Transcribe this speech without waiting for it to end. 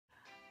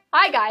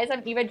Hi guys,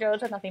 I'm Eva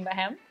Jones with Nothing But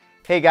Hemp.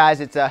 Hey guys,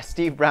 it's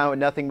Steve Brown with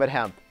Nothing But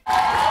Hemp.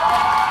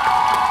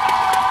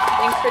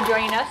 Thanks for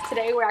joining us.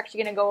 Today we're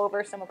actually going to go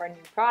over some of our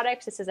new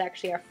products. This is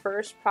actually our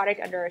first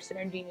product under our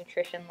Synergy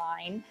Nutrition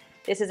line.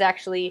 This is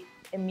actually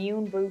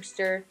Immune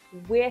Booster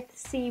with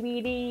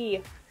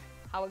CBD.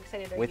 How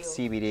excited are you? With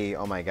CBD,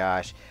 oh my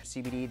gosh.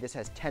 CBD, this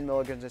has 10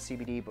 milligrams of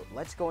CBD, but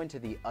let's go into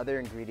the other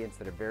ingredients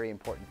that are very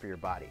important for your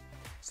body.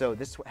 So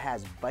this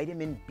has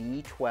vitamin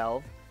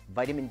B12,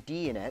 vitamin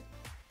D in it,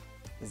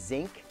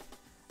 zinc.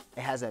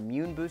 It has an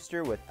immune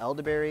booster with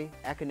elderberry,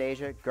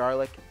 echinacea,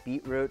 garlic,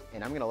 beetroot,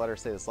 and I'm gonna let her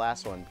say this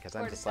last one because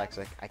I'm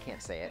dyslexic. I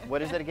can't say it.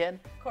 What is it again?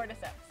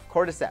 Cordyceps.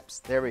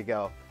 Cordyceps, there we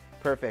go.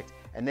 Perfect.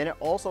 And then it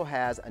also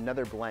has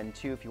another blend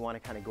too, if you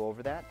wanna kind of go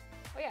over that.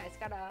 Oh yeah, it's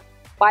got a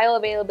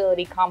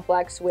bioavailability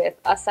complex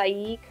with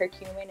acai,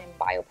 curcumin, and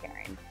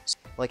bioperine.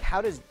 Like,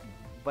 how does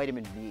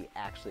vitamin B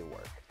actually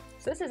work?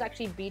 So this is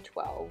actually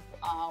B12,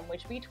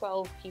 which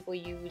B12 people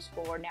use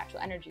for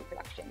natural energy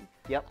production.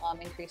 Yep.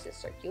 Increases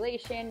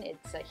circulation.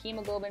 It's a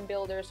hemoglobin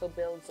builder, so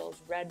builds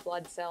those red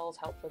blood cells,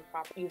 helps with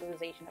proper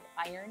utilization of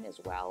iron as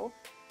well.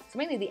 So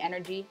mainly the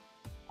energy,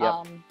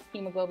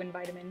 hemoglobin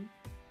vitamin.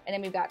 And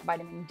then we've got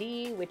vitamin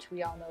D, which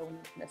we all know we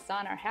need from the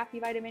sun. Our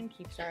happy vitamin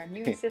keeps our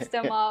immune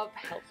system up,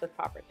 helps with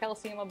proper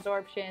calcium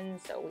absorption.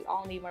 So we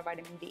all need more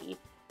vitamin D.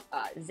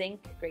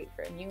 Zinc, great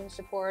for immune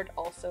support.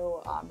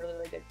 Also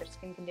really good for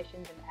skin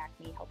conditions and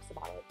acne, helps the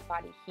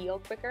body heal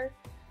quicker.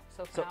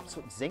 So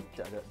zinc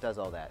does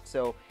all that.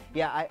 So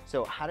yeah,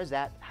 so how does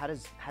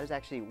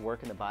actually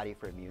work in the body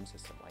for immune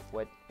system?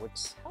 Like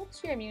what's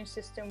helps your immune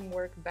system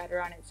work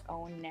better on its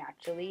own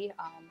naturally.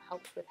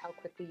 Helps with how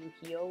quickly you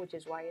heal, which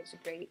is why it's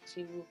great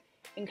to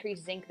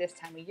increase zinc this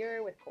time of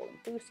year with cold and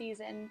flu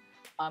season,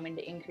 and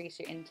to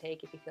increase your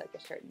intake if you feel like you're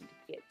starting to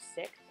get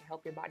sick, to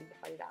help your body to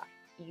fight it off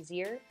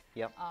easier.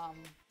 Yep.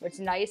 What's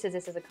nice is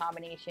this is a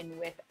combination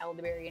with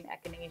elderberry and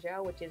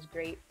echinacea, which is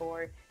great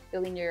for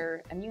building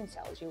your immune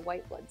cells, your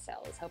white blood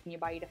cells, helping your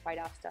body to fight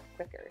off stuff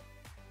quicker.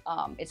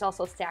 It's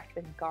also stacked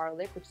with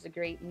garlic, which is a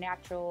great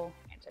natural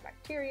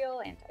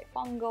antibacterial,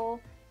 antifungal.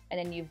 And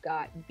then you've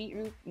got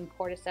beetroot and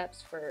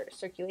cordyceps for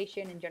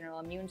circulation and general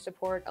immune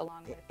support,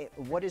 along with...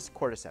 What is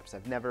cordyceps?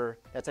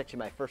 That's actually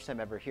my first time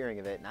ever hearing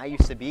of it. And I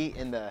used to be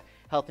in the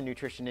health and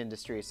nutrition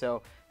industry.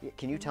 So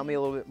can you tell me a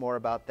little bit more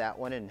about that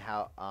one and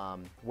how,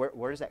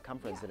 where does that come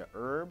from? Yeah. Is it an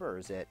herb or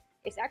is it?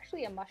 It's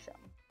actually a mushroom.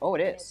 Oh,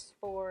 it is? It's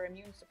for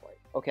immune support.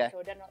 Okay.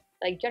 So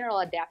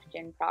general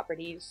adaptogen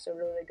properties, so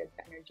really good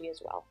for energy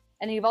as well.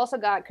 And then you've also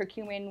got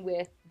curcumin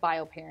with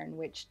bioperine,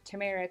 which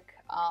turmeric,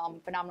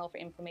 phenomenal for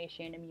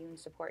inflammation, immune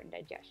support, and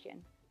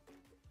digestion.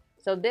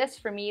 So this,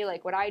 for me,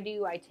 like what I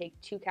do, I take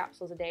 2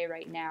 capsules a day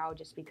right now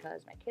just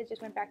because my kids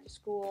just went back to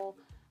school.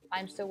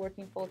 I'm still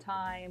working full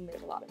time.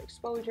 There's a lot of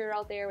exposure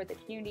out there with the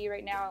community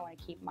right now. I want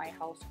to keep my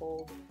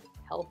household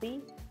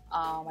healthy.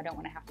 I don't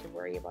want to have to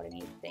worry about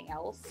anything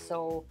else.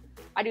 So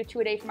I do 2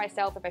 a day for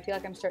myself. If I feel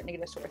like I'm starting to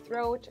get a sore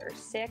throat or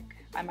sick,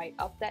 I might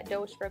up that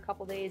dose for a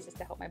couple days just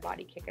to help my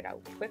body kick it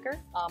out quicker.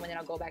 And then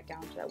I'll go back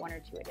down to that 1 or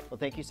 2 a day. Well,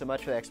 thank you so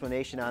much for the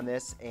explanation on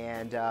this.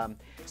 And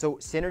so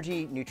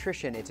Synergy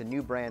Nutrition, it's a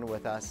new brand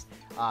with us.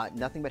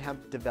 Nothing But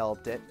Hemp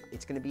developed it.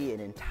 It's going to be an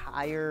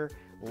entire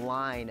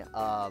line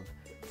of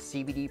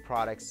CBD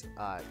products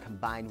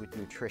combined with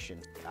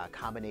nutrition, a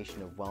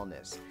combination of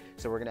wellness.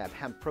 So we're gonna have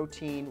hemp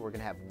protein, we're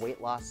gonna have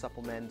weight loss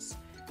supplements,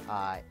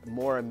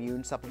 more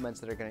immune supplements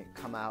that are gonna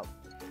come out.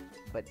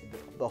 But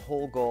the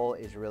whole goal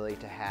is really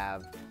to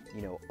have,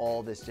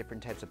 all this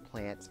different types of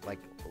plants, like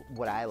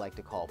what I like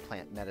to call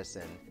plant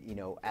medicine,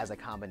 as a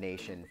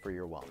combination for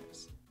your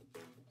wellness.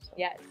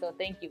 Yeah, so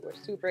thank you. We're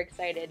super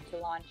excited to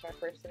launch our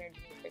first Synergy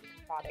Nutrition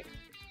product.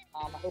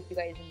 I hope you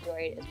guys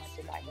enjoy it as much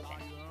as I have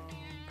been.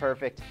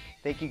 Perfect.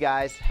 Thank you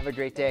guys. Have a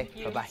great day.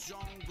 Bye-bye.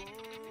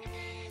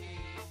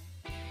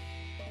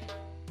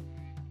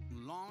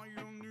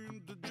 Lion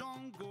in the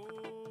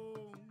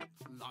jungle,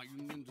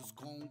 lion in this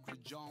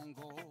concrete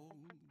jungle,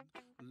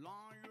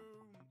 lion.